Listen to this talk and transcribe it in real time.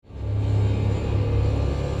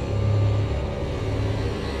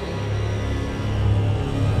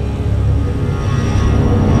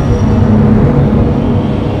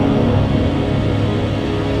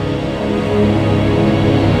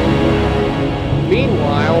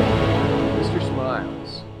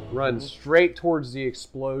run straight towards the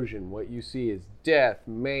explosion. What you see is death,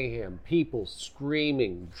 mayhem, people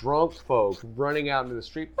screaming, drunk folk running out into the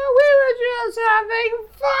street. But we were just having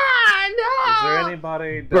fun! Is there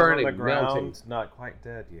anybody down on the ground melting. not quite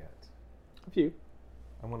dead yet? A few.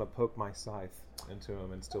 I'm going to poke my scythe into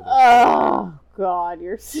him and still... Oh, God.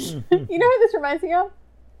 You know who this reminds me of?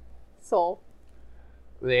 Soul.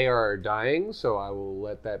 They are dying, so I will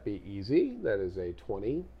let that be easy. That is a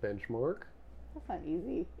 20 benchmark. That's not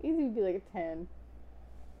easy. Easy would be like a 10.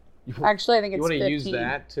 Actually, I think it's 15. You want to use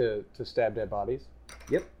that to stab dead bodies?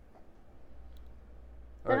 Yep.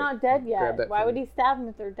 They're not dead yet. Why would he stab them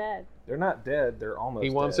if they're dead? They're not dead. They're almost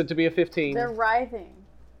He wants dead. it to be a 15. They're writhing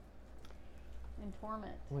in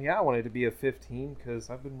torment. Well, yeah, I wanted it to be a 15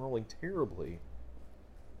 because I've been rolling terribly.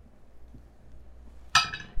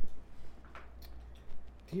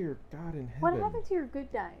 Dear God in heaven. What happened to your good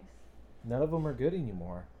dice? None of them are good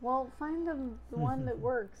anymore. Well, find the one that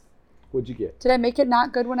works. What'd you get? Did I make it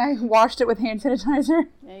not good when I washed it with hand sanitizer?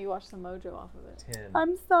 Yeah, you washed the mojo off of it. 10.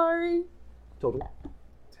 I'm sorry. Total?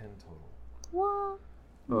 10 total. What?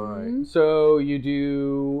 All right. So you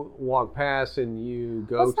do walk past and you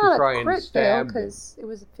go That's to not try a and crit stab them because it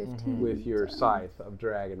was a 15. with your scythe of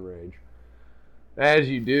Dragon Rage. As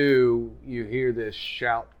you do, you hear this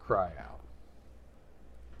shout cry out.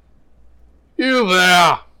 You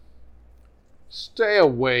there! Stay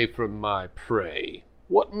away from my prey.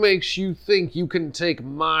 What makes you think you can take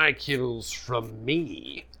my kills from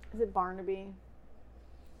me? Is it Barnaby?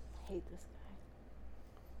 I hate this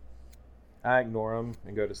guy. I ignore him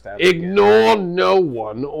and go to stab him Ignore no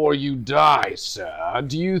one or you die, sir.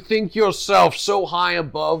 Do you think yourself so high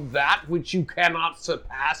above that which you cannot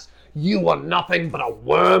surpass? You are nothing but a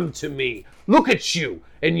worm to me. Look at you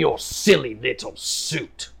in your silly little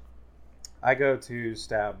suit. I go to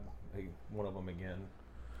stab one of them again.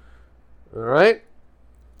 All right.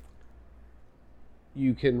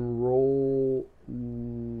 You can roll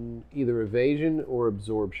either evasion or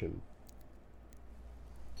absorption.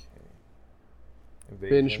 Okay.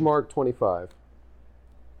 Evasion. Benchmark 25.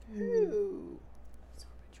 Ooh.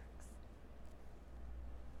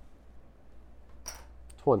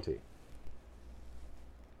 20.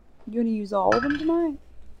 You going to use all of them tonight?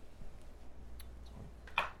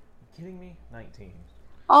 Kidding me? 19.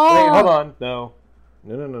 Oh! Wait, hold on. No.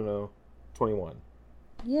 21.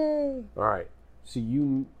 Yay. All right. So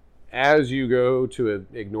you, as you go to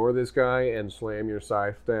ignore this guy and slam your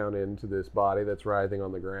scythe down into this body that's writhing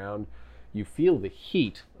on the ground, you feel the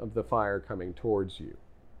heat of the fire coming towards you.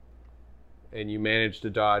 And you manage to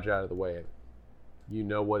dodge out of the way of it. You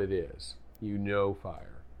know what it is. You know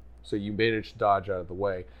fire. So you manage to dodge out of the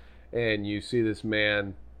way. And you see this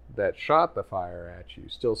man that shot the fire at you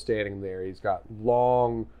still standing there. He's got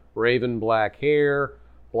long raven black hair,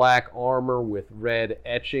 black armor with red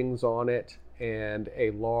etchings on it, and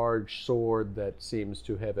a large sword that seems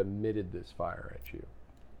to have emitted this fire at you.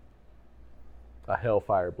 A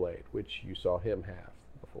hellfire blade, which you saw him have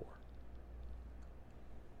before.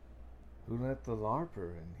 Who let the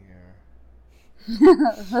LARPer in here?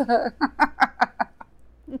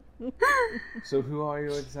 So who are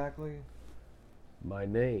you exactly? My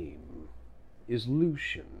name is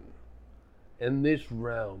Lucian, and this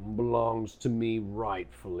realm belongs to me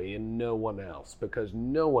rightfully and no one else, because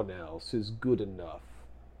no one else is good enough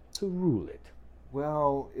to rule it.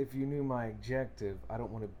 Well, if you knew my objective, I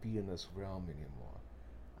don't want to be in this realm anymore.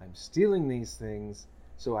 I'm stealing these things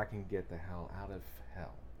so I can get the hell out of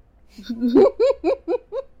hell.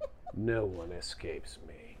 No one escapes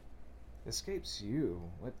me. Escapes you?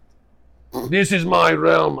 What? This is my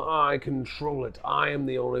realm. I control it. I am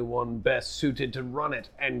the only one best suited to run it,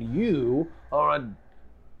 and you are a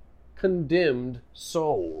condemned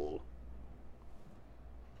soul.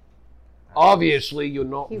 Obviously, you're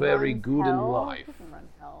not He very runs good in hell? life. He doesn't run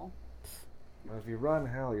hell. Well, if you run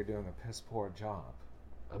hell, you're doing a piss poor job.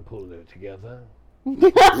 I'm pulling it together.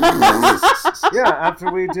 Yeah, after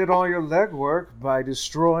we did all your legwork by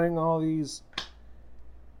destroying all these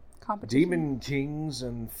demon kings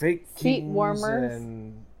and fake Feet kings warmers.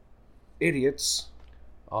 and idiots.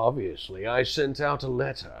 Obviously, I sent out a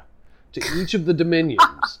letter to each of the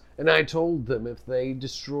dominions, and I told them if they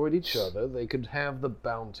destroyed each other, they could have the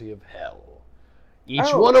bounty of hell.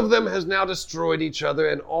 Each one of them has now destroyed each other,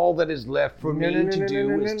 and all that is left for me to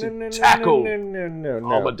do is to tackle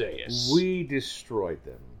Amadeus. We destroyed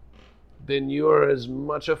them. Then you're as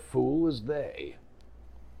much a fool as they.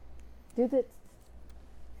 Dude, that's...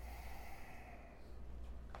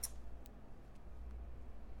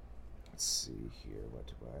 Let's see here. What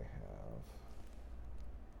do I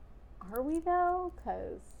have? Are we, though?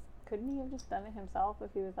 Because couldn't he have just done it himself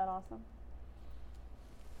if he was that awesome?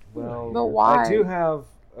 Well, But why? I do have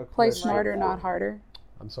a Play question smarter, for not you. harder.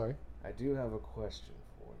 I'm sorry. I do have a question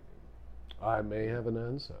for you. I may have an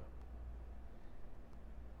answer.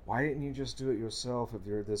 Why didn't you just do it yourself if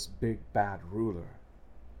you're this big bad ruler?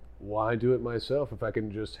 Why do it myself if I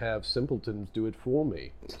can just have simpletons do it for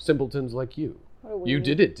me? Simpletons like you. What a You weenie.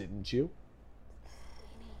 did it, didn't you?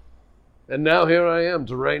 And now here I am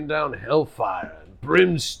to rain down hellfire and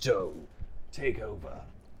brimstone. Take over.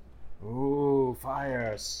 Ooh,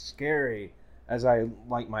 fire, scary. As I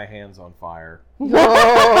light my hands on fire.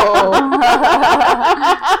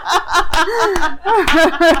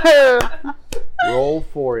 Roll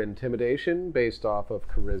for intimidation based off of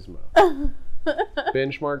charisma.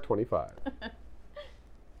 Benchmark 25. Might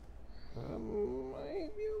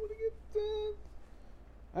be able to get that.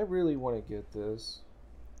 I really want to get this.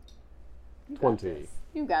 You got 20. this.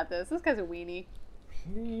 You got this. This guy's a weenie.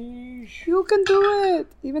 Please. You can do it,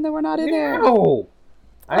 even though we're not in there. No!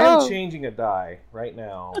 I am Oh. changing a die right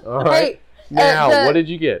now. All right. Hey, Now, the- what did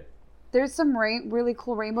you get? there's some really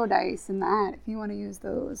cool rainbow dice in that. If you want to use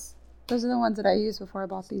those, those are the ones that I used before I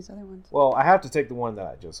bought these other ones. Well, I have to take the one that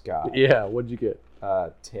I just got. Yeah, what did you get?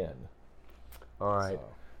 10. All right. So.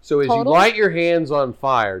 So as you Total? light your hands on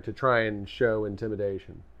fire to try and show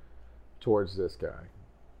intimidation towards this guy.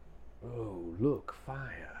 Oh, look,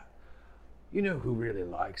 fire. You know who really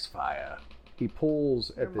likes fire? He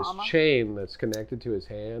pulls Your at this mama? chain that's connected to his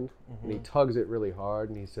hand, and he tugs it really hard,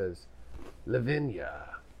 and he says,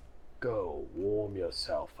 Lavinia, go warm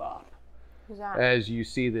yourself up. Who's that? As you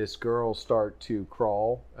see this girl start to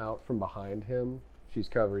crawl out from behind him, she's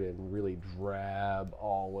covered in really drab,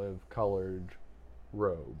 olive-colored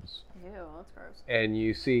robes. Ew, that's gross. And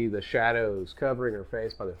you see the shadows covering her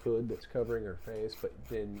face by the hood that's covering her face, but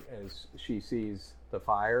then as she sees the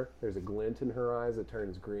fire, there's a glint in her eyes that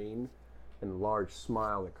turns green, and a large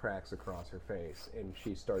smile that cracks across her face, and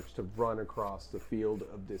she starts to run across the field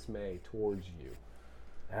of dismay towards you.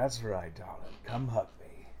 That's right, darling. Come hug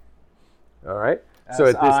me. All right? As So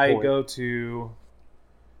at this I point, go to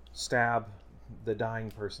stab the dying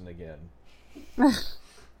person again.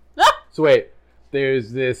 so wait,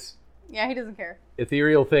 there's this Yeah, he doesn't care.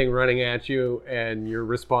 ethereal thing running at you, and your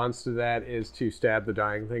response to that is to stab the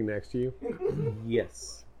dying thing next to you,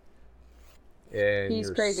 Yes. and He's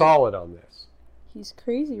you're crazy. solid on this. He's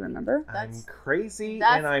crazy, remember? I'm That's- crazy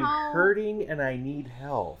that's and I'm how- hurting and I need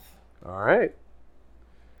health. All right.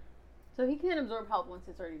 So he can't absorb health once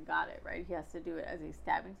it's already got it, right? He has to do it as he's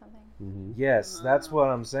stabbing something. Mm-hmm. Yes, that's what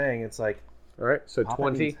I'm saying. It's like All right, so Papa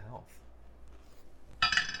 20. needs health. Oh,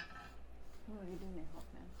 you do need health,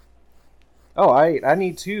 man. Oh, I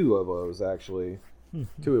need 2 of those actually.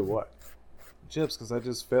 2 of what? Chips, because I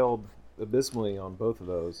just failed abysmally on both of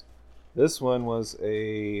those. This one was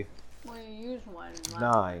a Well, you used one. last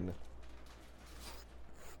 9.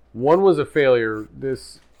 1 was a failure.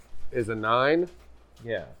 This is a 9.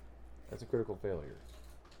 Yeah, that's a critical failure.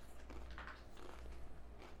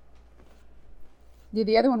 Yeah,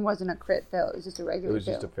 the other one wasn't a crit fail. It was just a It regular was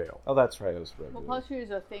fail. just a fail. Oh, that's right. It was Well, regular. plus you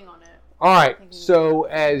use a thing on it. All right, Thinking so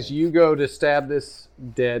as you go to stab this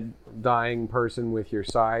dead, dying person with your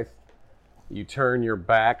scythe, you turn your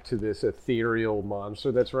back to this ethereal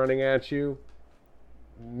monster that's running at you.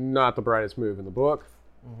 Not the brightest move in the book.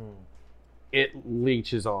 Mhm. It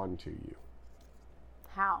leeches onto you.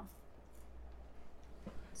 How?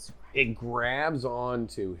 It grabs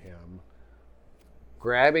onto him,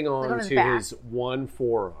 grabbing on his onto back. his one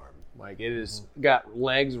forearm. Like it has got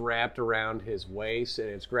legs wrapped around his waist, and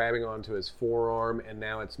it's grabbing onto his forearm, and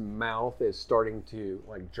now its mouth is starting to,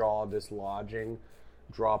 like, jaw dislodging,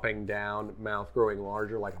 dropping down, mouth growing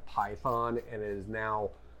larger like a python, and it is now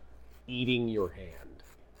eating your hand.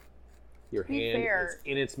 Your be hand fair- is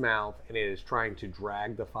in its mouth, and it is trying to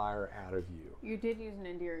drag the fire out of you. You did use an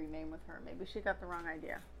endearing name with her. Maybe she got the wrong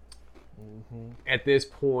idea. At this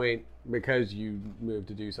point, because you moved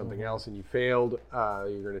to do something else and you failed,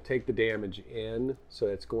 you're going to take the damage in, so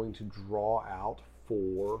it's going to draw out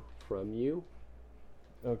 4 from you.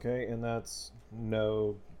 Okay, and that's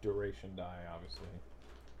no duration die, obviously.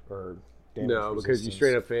 Or damage No, because you resistance.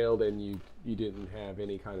 straight up failed and you didn't have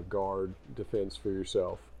any kind of guard defense for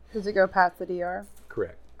yourself. Does it go past the DR?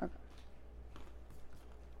 Correct.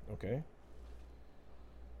 Okay.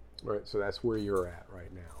 All right, so that's where you're at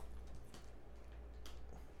right now.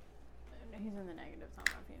 He's in the negatives. I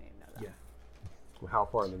don't know if you need to know that. Yeah. Well, how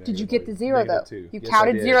far in the Did you negative get are the 0 though? -2. You Yes, I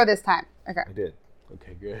counted did. 0 this time. Okay. I did.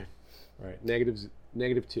 Okay, good. All right,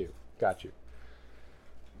 -2. Got you.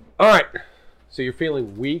 All right, so you're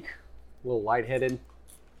feeling weak, a little lightheaded.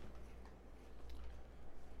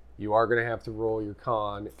 You are going to have to roll your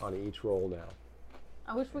con on each roll now.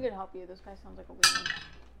 I wish we could help you. This guy sounds like a weenie.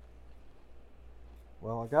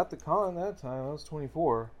 Well, I got the con that time. I was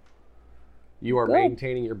 24. You are Good.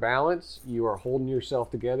 maintaining your balance. You are holding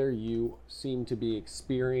yourself together. You seem to be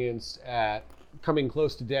experienced at coming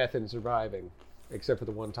close to death and surviving, except for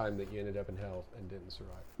the one time that you ended up in hell and didn't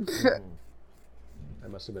survive. Mhm. That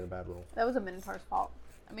must have been a bad roll. That was a Minotaur's fault.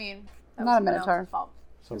 I mean, that Not a was someone Minotaur. else's fault.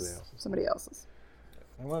 Somebody else's. Somebody else's.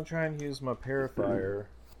 I'm going to try and use my Parafire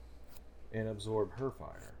and absorb her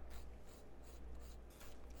fire.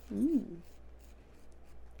 Mm.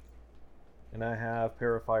 And I have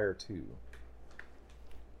Parafire 2.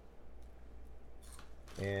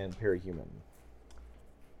 And Parahuman.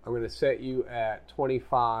 I'm going to set you at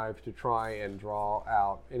 25 to try and draw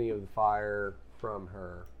out any of the fire from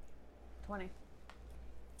her. 20.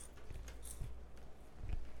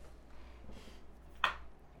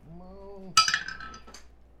 Well,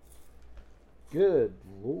 good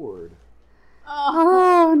lord.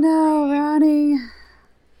 Oh, Oh no, Ronnie.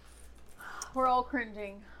 we're all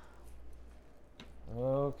cringing.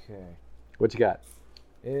 Okay. What you got?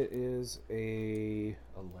 It is a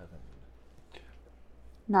 11.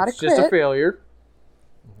 Not a It's just a crit. failure.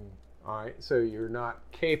 Mhm. All right, so you're not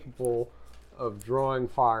capable of drawing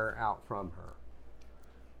fire out from her.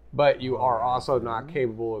 But you are also not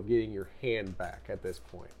capable of getting your hand back at this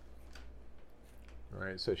point. All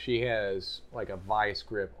right, so she has like a vice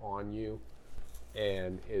grip on you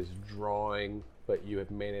and is drawing, but you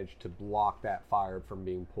have managed to block that fire from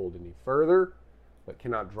being pulled any further, but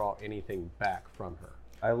cannot draw anything back from her.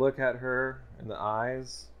 I look at her in the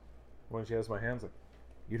eyes when she has my hands like,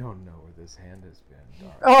 you don't know where this hand has been,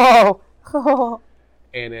 darling. Oh.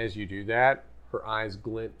 And as you do that, her eyes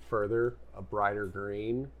glint further, a brighter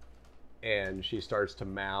green, and she starts to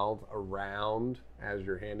mouth around as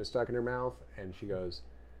your hand is stuck in her mouth, and she goes,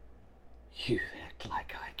 "You act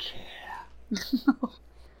like I care.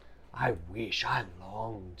 I wish I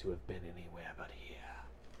longed to have been anywhere but here."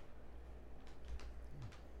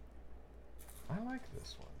 I like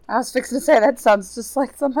this one. I was fixing to say that sounds just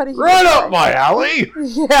like somebody. Right up my alley!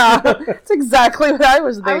 Yeah, that's exactly what I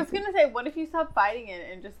was thinking. I was gonna say, what if you stop fighting it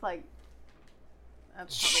and just like?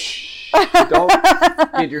 That's probably,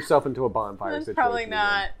 Don't get yourself into a bonfire that's situation. probably again.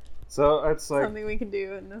 not So it's like, something we can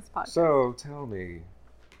do in this podcast. so tell me,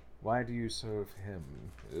 why do you serve him?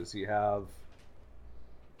 Does he have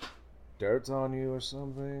dirt on you or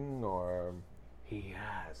something? Or He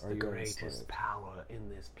has Are the you greatest enslaved? power in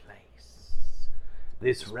this place.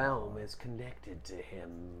 This realm is connected to him.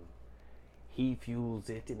 He fuels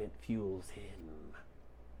it and it fuels him.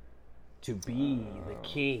 To be the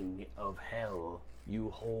king of hell, you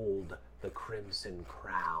hold the Crimson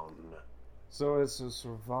Crown. so it's a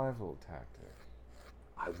survival tactic.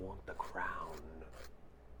 I want the crown.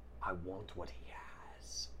 I want what he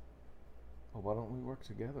has. Well, why don't we work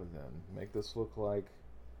together then? Make this look like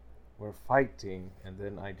we're fighting, and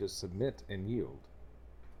then I just submit and yield.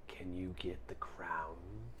 Can you get the crown?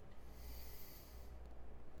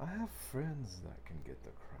 I have friends that can get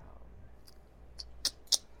the crown.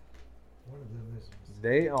 One of them is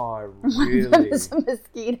They are That really, is a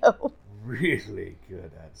mosquito. really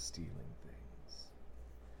good at stealing things.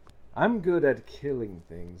 I'm good at killing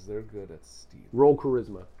things. They're good at stealing. Roll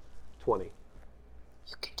charisma. 20.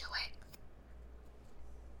 You can do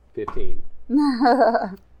 15.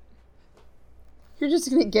 it. You're just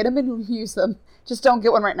gonna get them and use them. Just don't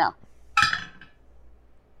get one right now.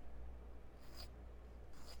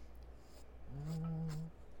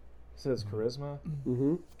 Says charisma.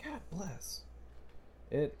 Mm-hmm. God bless.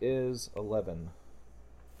 It is 11.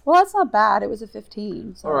 Well, that's not bad. It was a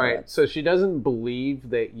 15. So All right, it's- so she doesn't believe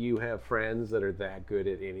that you have friends that are that good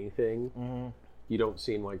at anything. Mm-hmm. You don't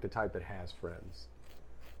seem like the type that has friends.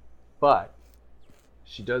 But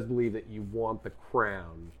she does believe that you want the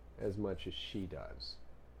crown as much as she does.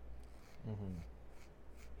 Mm-hmm.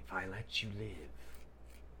 If I let you live,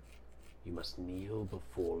 you must kneel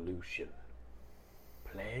before Lucian.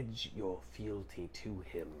 Pledge your fealty to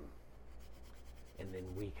him, and then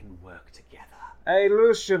we can work together. Hey,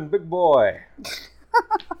 Lucian, big boy.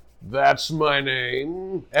 That's my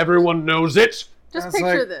name. Everyone knows it. Just That's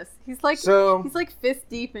picture like- this. He's like So, he's like fist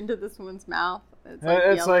deep into this woman's mouth. It's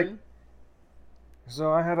It's like- yelling.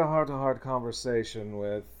 so I had a heart-to-heart conversation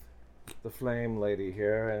with the flame lady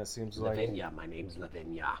here, and it seems like Lavinia, my name's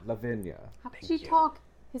Lavinia. Lavinia. How could Thank she you. talk?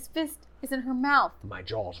 His fist is in her mouth. My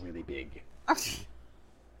jaw's really big.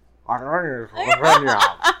 Lavinia.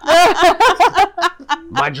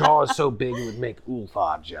 My jaw is so big it would make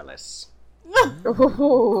Ulfar jealous.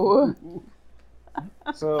 Ooh.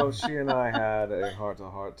 So she and I had a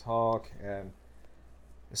heart-to-heart talk, and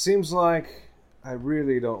it seems like I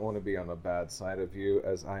really don't want to be on the bad side of you,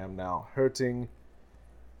 as I am now hurting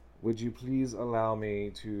would you please allow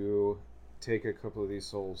me to take a couple of these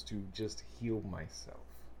souls to just heal myself?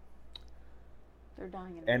 They're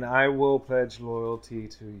dying. And I will pledge loyalty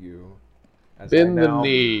to you. Bend the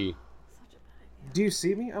knee. Such a bad idea. Do you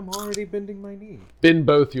see me? I'm already bending my knee. Bend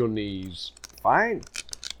both your knees. Fine.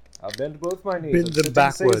 I'll bend both my knees. Bend It's them been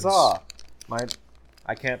backwards. Caesar.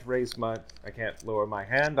 I can't lower my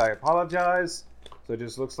hand. I apologize. So it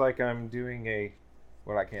just looks like I'm doing a...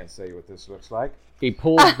 Well, I can't say what this looks like. He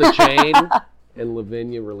pulls the chain, and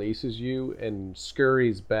Lavinia releases you and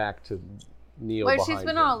scurries back to kneel Wait, behind she's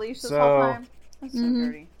been him. on a leash this So- whole time? That's so Mhm.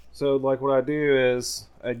 dirty. So, like, what I do is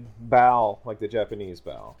I bow, like the Japanese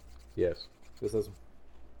bow. Yes. This is...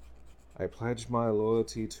 I pledge my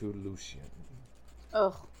loyalty to Lucian.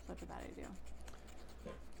 Ugh, such a bad idea.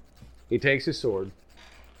 He takes his sword,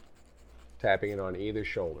 tapping it on either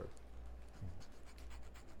shoulder.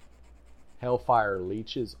 Hellfire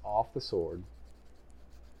leeches off the sword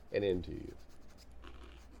and into you.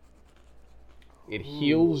 It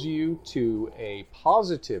heals you to a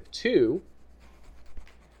 +2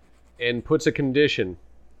 and puts a condition.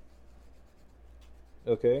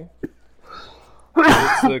 Okay.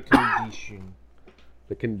 What's the condition?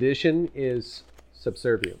 The condition is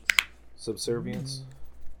subservience. Subservience?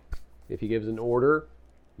 If he gives an order,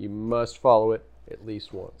 you must follow it at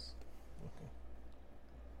least once.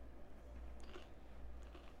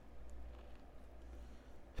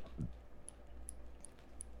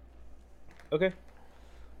 Okay.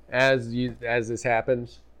 As this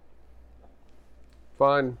happens,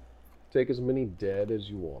 fine. Take as many dead as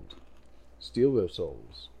you want. Steal their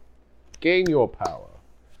souls. Gain your power.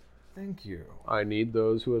 Thank you. I need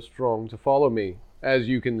those who are strong to follow me. As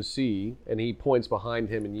you can see, and he points behind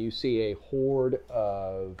him, and you see a horde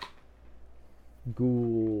of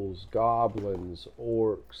ghouls, goblins,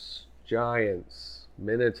 orcs, giants,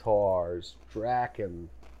 minotaurs, draken.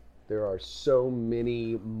 There are so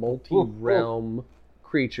many multi-realm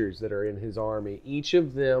creatures that are in his army, each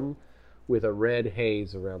of them with a red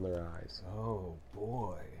haze around their eyes. Oh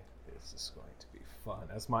boy, this is going to be fun.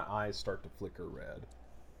 As my eyes start to flicker red.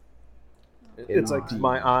 It's like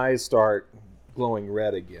my eyes start glowing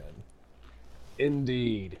red again.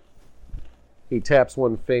 Indeed. He taps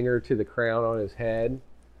one finger to the crown on his head,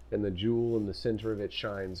 and the jewel in the center of it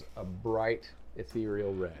shines a bright,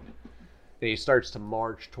 ethereal red. And he starts to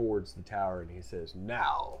march towards the tower, and he says,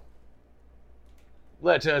 "Now,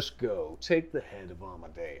 let us go take the head of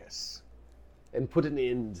Amadeus and put an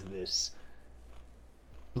end to this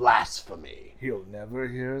blasphemy." He'll never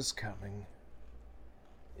hear us coming.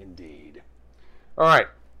 Indeed. All right.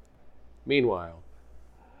 Meanwhile,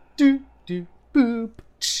 do do boop.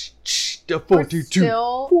 The We're 42.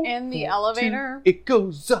 still in the 42. elevator? It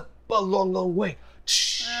goes up a long, long way.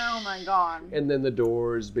 Oh my god. And then the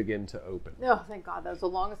doors begin to open. Oh, thank god. That was the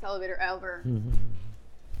longest elevator ever.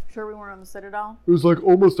 Sure we weren't on the Citadel? It was like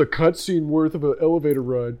almost a cutscene worth of an elevator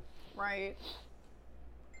ride. Right.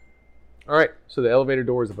 All right, so the elevator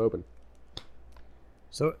doors have opened.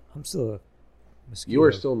 So I'm still a mosquito. You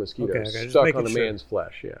are still a mosquito, Okay, just stuck making on a sure. man's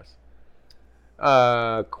flesh, yes.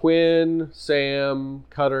 Quinn, Sam,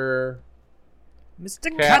 Cutter,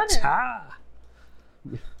 Mr. Cat.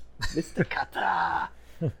 Cutter. Mr. Cutter.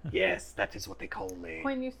 Yes, that is what they call me.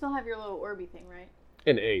 Quinn, you still have your little Orby thing, right?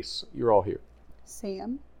 And Ace, you're all here.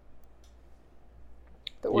 Sam.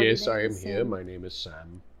 The Yes, I ordinary am here. Sam. My name is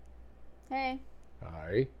Sam. Hey,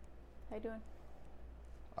 Hi. how you doing?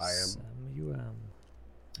 I am. Samuel.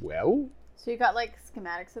 Well, So you got like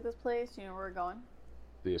schematics of this place? Do you know where we're going?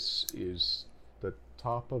 this is the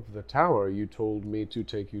top of the tower. You told me to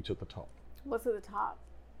take you to the top. What's at the top?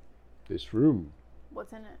 This room.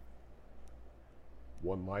 What's in it?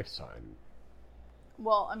 One life sign.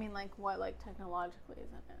 Well, I mean, like, what, like, technologically is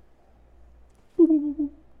in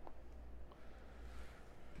it?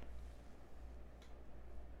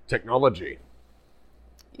 Technology.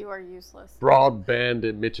 You are useless. Broadband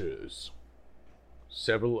emitters.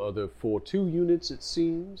 Several other 4-2 units, it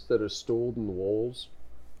seems, that are stored in the walls.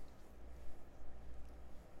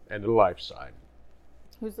 And a life sign.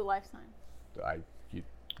 Who's the life sign? I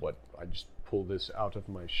just pulled this out of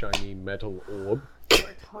my shiny metal orb. You're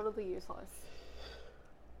totally useless.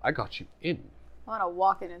 I got you in. I want to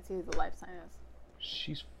walk in and see who the life sign is.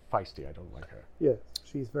 She's feisty. I don't like her. Yes,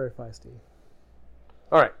 she's very feisty.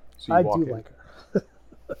 All right. So you I walk do in. like her.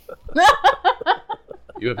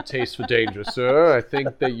 You have a taste for danger, sir. I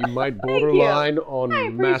think that you might borderline on I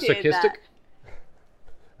appreciate masochistic.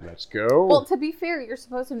 Let's go. Well, to be fair, you're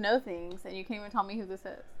supposed to know things, and you can't even tell me who this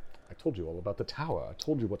is. I told you all about the tower. I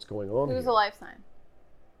told you what's going on Who's here. the life sign?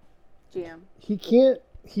 GM. He can't.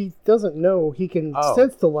 He doesn't know. He can Oh.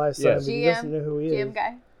 sense the life sign, Yes. but he doesn't know who he is. GM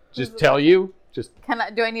guy. Just tell you. Just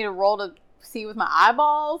Do I need to roll to see with my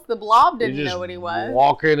eyeballs? The blob you're didn't just know what he was.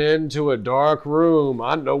 walking into a dark room.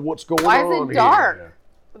 I know what's going Why on is it dark? here.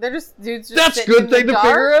 They're just dudes just That's a sitting good in the thing to dark?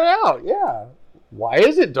 figure it out. Yeah. Why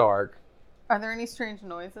is it dark? Are there any strange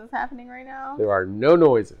noises happening right now? There are no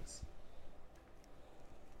noises.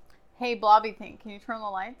 Hey, blobby thing, can you turn on the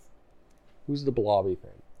lights? Who's the blobby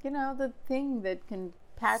thing? You know, the thing that can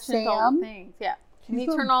patch into all Sam? the things. Yeah. Can He's he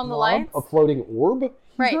not turn a on the blob. lights? A floating orb?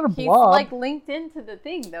 Right. not a He's blob. like linked into the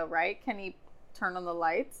thing though, right? Can he turn on the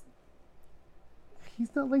lights? He's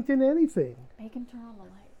not linked in anything. Make him turn on the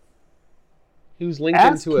lights. He was linked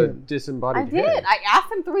Ask into a him. disembodied I did. head. I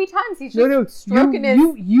asked him 3 times. He's just No, stroking his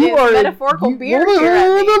you are metaphorical beard no, here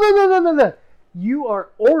at me. no. You are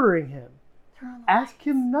ordering him. Turn on the Ask lights.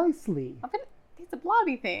 him nicely. He's a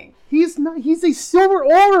blobby thing. He's not. He's a silver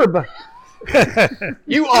orb.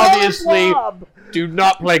 You obviously Blob. do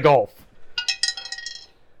not play golf.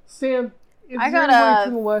 Sam, is I there got a way a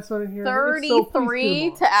to the less on here? If so, please 33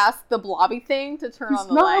 do to ask the blobby thing to turn on He's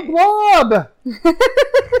the not lights. a blob.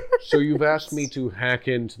 So you've asked me to hack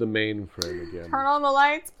into the mainframe again. Turn on the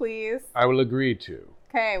lights, please. I will agree to.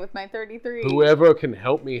 Okay, with my 33. Whoever can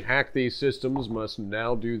help me hack these systems must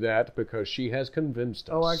now do that because she has convinced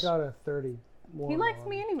us. Oh, I got a 30. He likes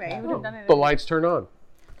me anyway. He would have done it. The anyway. lights turn on.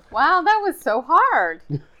 Wow, that was so hard.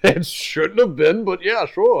 It shouldn't have been, but yeah,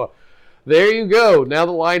 sure. There you go. Now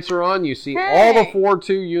the lights are on. You see all the Hey.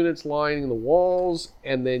 4-2 units lining the walls,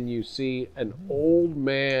 and then you see an old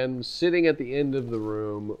man sitting at the end of the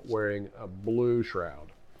room wearing a blue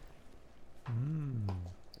shroud.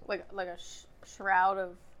 Like a shroud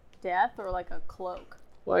of death or like a cloak.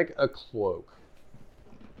 Like a cloak.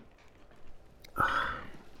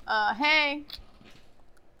 Hey,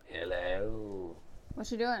 Hello.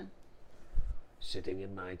 what you doing? Sitting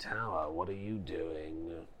in my tower. What are you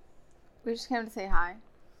doing? We just came to say hi.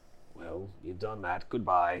 Well, you've done that.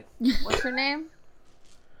 Goodbye. What's your name?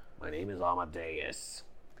 My name is Amadeus.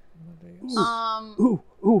 Ooh.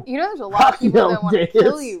 You know there's a lot of people that want to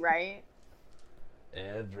kill Amadeus. you, right?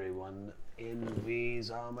 Everyone envies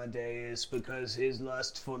Amadeus because his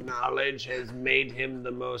lust for knowledge has made him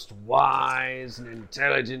the most wise and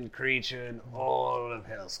intelligent creature in all of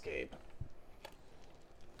Hellscape.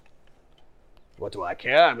 What do I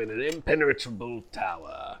care? I'm in an impenetrable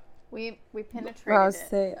tower. We penetrated Well, I was it.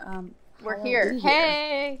 say, We're how here. are we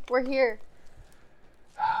Hey, we're here.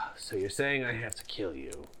 So you're saying I have to kill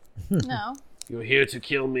you? No. You're here to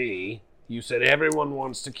kill me. You said everyone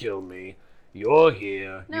wants to kill me. You're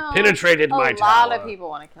here. No. You penetrated my tower. A lot of people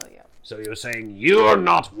want to kill you. So you're saying you're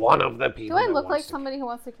not one of the Do people I that look like wants to somebody who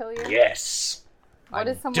wants to kill you? Yes. What I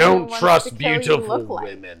does someone who don't wants trust to kill you beautiful look like?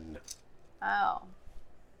 women. Oh.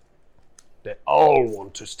 They all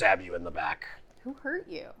want to stab you in the back. Who hurt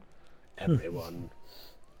you? Everyone.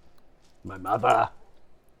 My mother.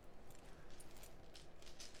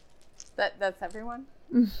 That's everyone?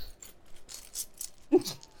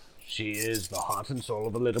 She is the heart and soul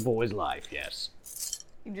of a little boy's life, yes.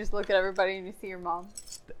 You just look at everybody and you see your mom.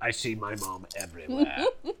 I see my mom everywhere.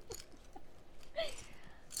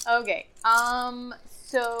 Okay.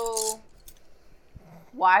 So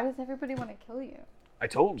why does everybody want to kill you? I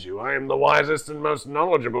told you, I am the wisest and most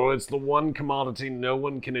knowledgeable. It's the one commodity no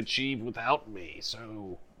one can achieve without me,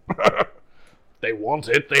 so... they want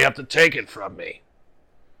it, they have to take it from me.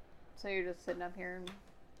 So you're just sitting up here and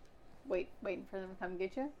waiting for them to come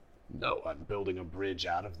get you? No, I'm building a bridge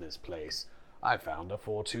out of this place. I found a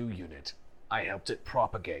 4-2 unit. I helped it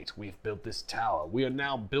propagate. We've built this tower. We are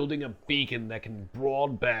now building a beacon that can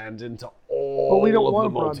broadband into all But we don't of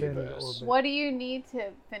want the broadband into multiverse. orbit. What do you need to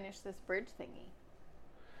finish this bridge thingy?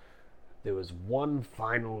 There was one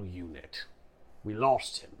final unit. We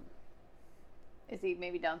lost him. Is he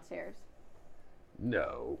maybe downstairs?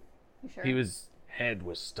 No. You sure? His head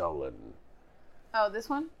was stolen. Oh, this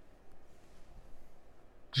one?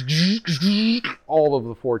 All of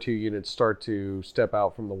the 4-2 units start to step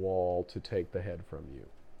out from the wall to take the head from you.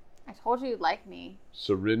 I told you you'd like me.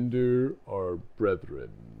 Surrender our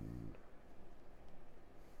brethren.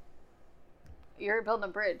 You're building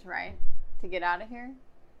a bridge, right? To get out of here?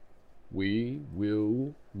 We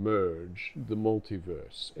will merge the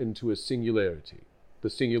multiverse into a singularity. The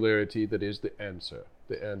singularity that is the answer.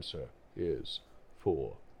 The answer is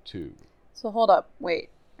 4-2. So hold up, wait.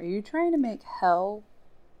 Are you trying to make hell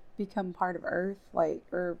become part of Earth, like,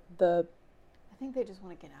 or the? I think they just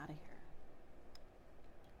want to get out of here.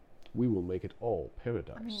 We will make it all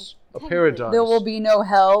paradise. I mean, a technically- paradise. There will be no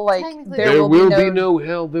hell, like Technically, There will be no. no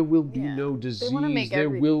hell. There will be Yeah. no They disease. wanna make There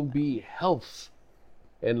will everything be health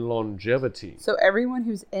and longevity. So everyone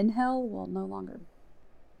who's in hell will no longer.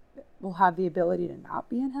 will have the ability to not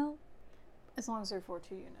be in hell? As long as they're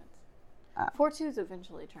 4-2 units. Oh. 4-2 is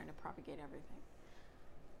eventually trying to propagate everything.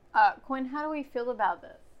 Quinn, how do we feel about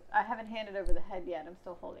this? I haven't handed over the head yet. I'm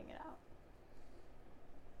still holding it out.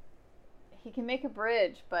 He can make a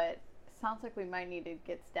bridge, but it sounds like we might need to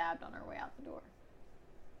get stabbed on our way out the door.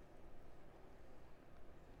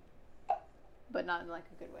 But not in like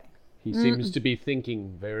a good way. He seems to be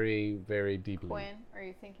thinking very, very deeply. Quinn, are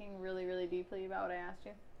you thinking really, really deeply about what I asked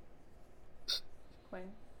you? Quinn?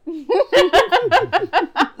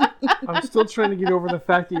 I'm still trying to get over the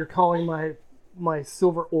fact that you're calling my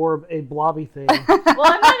silver orb a blobby thing. Well,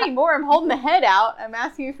 I'm not anymore. I'm holding the head out. I'm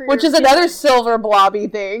asking you for Which your is another opinion. silver blobby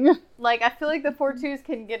thing. Like, I feel like the 4-2s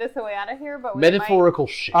can get us away out of here, but we Metaphorical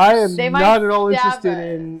shit. I am They might not at all stab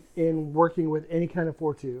interested in working with any kind of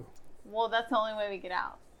 4-2. Well, that's the only way we get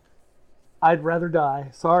out. I'd rather die.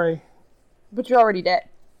 Sorry. But you're already dead.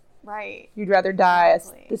 Right. You'd rather die as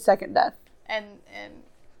Exactly. the second death. And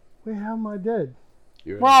Wait, how am I dead?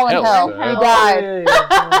 You're We're all in hell. sir. We Hell. died.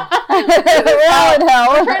 Oh, yeah. We're all in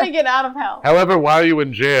hell. trying to get out of hell. However, while you were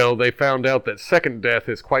in jail, they found out that second death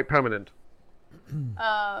is quite permanent.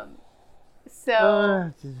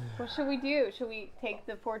 So what should we do? Should we take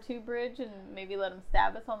the 4-2 bridge and maybe let them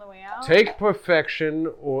stab us on the way out? Take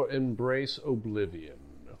perfection or embrace oblivion.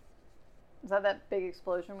 Is that big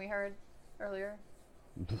explosion we heard earlier?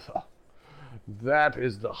 That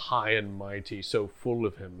is the high and mighty, so full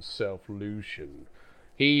of himself, Lucian.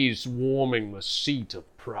 He's warming the seat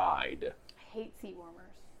of pride. I hate seat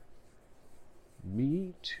warmers.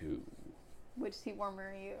 Me too. Which seat warmer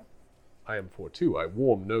are you? I am 4-2. I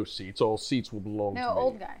warm no seats. All seats will belong to me. No,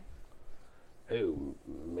 old guy. Oh,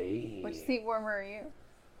 me. Which seat warmer are you?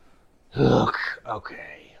 Look,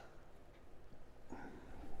 okay.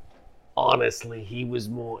 Honestly, he was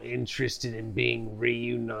more interested in being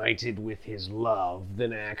reunited with his love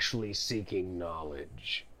than actually seeking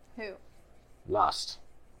knowledge. Who? Lust,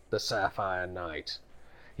 the Sapphire Knight.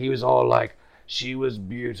 He was all like, she was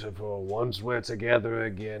beautiful. Once we're together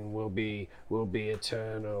again, we'll be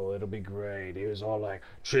eternal. It'll be great. He was all like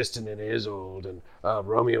Tristan and Isolde and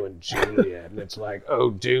Romeo and Juliet. And it's like, oh,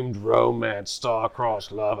 doomed romance,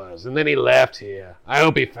 star-crossed lovers. And then he left here. I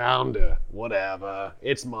hope he found her. Whatever.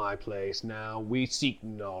 It's my place now. We seek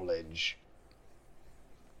knowledge.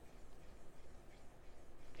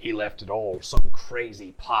 He left it all, some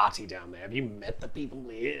crazy party down there. Have you met the people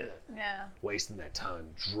here? Yeah. Wasting their time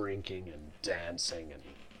drinking and dancing, and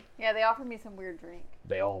Yeah, they offered me some weird drink.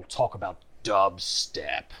 they all talk about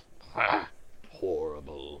dubstep. Ha,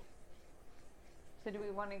 horrible. So do we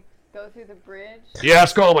want to go through the bridge? You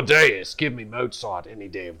ask Amadeus, give me Mozart any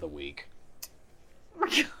day of the week.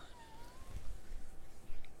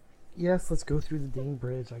 Yes, let's go through the dang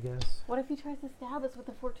bridge, I guess. What if he tries to stab us with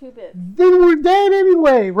the 4-2 bit? Then we're dead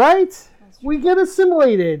anyway, right? We get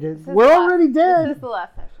assimilated. This is We're the already last- dead. This is the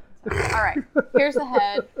last session. So. All right, here's the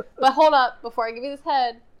head. But hold up, before I give you this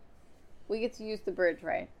head, we get to use the bridge,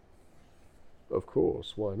 right? Of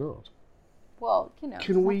course, why not? Well, you know, Can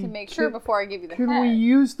just have we- to make sure can- before I give you the Can head. we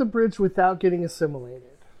use the bridge without getting assimilated?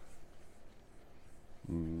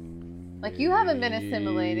 Like, you haven't been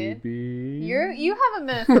assimilated. Maybe. You haven't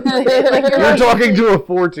been assimilated. Like, You're talking to a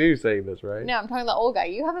 4-2 saying this, right? No, I'm talking to the old guy.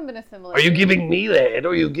 You haven't been Are assimilated. you giving me the head, or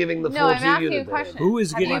are you giving the No, I'm 4-2 asking you a unit the head? question. Who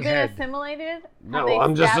is Have getting you been head? assimilated? Have No, they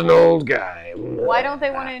I'm just stabbed an you? old guy. Why don't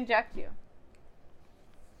they want to inject you?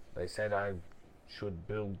 They said I should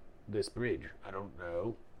build this bridge. I don't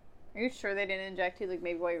know. Are you sure they didn't inject you, like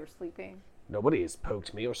maybe while you were sleeping? Nobody has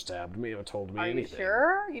poked me or stabbed me or told me Are you anything.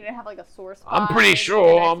 sure? You didn't have like a sore spot? I'm pretty the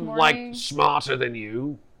sure next I'm morning? like smarter than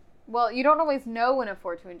you. Well, you don't always know when a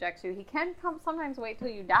 4-2 injects you. He can sometimes wait till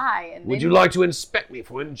you die. And Would then you like to inspect me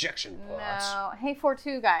for injection parts? No. Hey,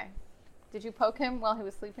 4-2 guy. Did you poke him while he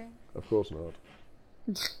was sleeping? Of course not.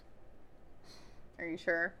 Are you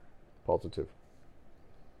sure? Positive.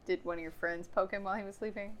 Did one of your friends poke him while he was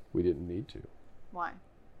sleeping? We didn't need to, Why?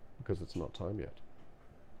 because it's not time yet.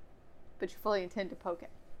 But you fully intend to poke him.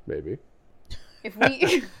 Maybe. If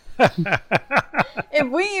we if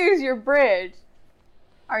we use your bridge,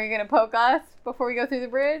 are you gonna poke us before we go through the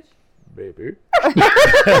bridge? Maybe.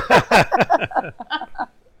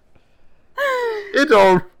 It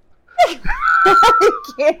don't.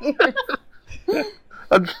 Can't even.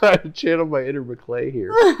 I'm trying to channel my inner McClay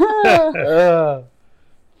here.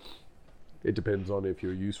 It depends on if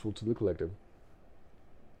you're useful to the collective.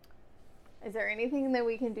 Is there anything that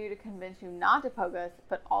we can do to convince you not to poke us,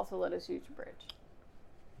 but also let us use your bridge?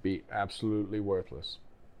 Be absolutely worthless.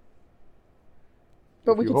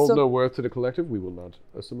 But If we you could hold still. no worth to the collective, we will not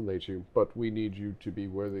assimilate you. But we need you to be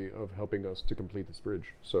worthy of helping us to complete this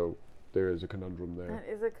bridge. So There is a conundrum there.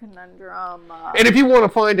 That is a conundrum. And if you want to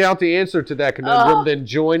find out the answer to that conundrum, then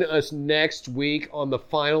join us next week on the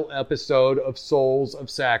final episode of Souls of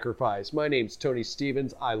Sacrifice. My name's Tony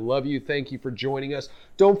Stevens. I love you. Thank you for joining us.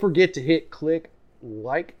 Don't forget to hit click,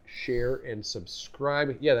 like, share, and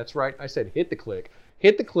subscribe. Yeah, that's right. I said hit the click.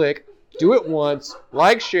 Hit the click. Do it once.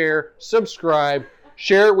 Like, share, subscribe.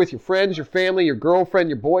 Share it with your friends, your family, your girlfriend,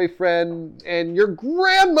 your boyfriend, and your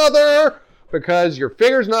grandmother. Because your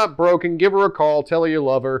finger's not broken, give her a call, tell her you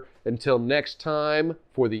love her. Until next time,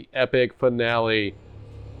 for the epic finale.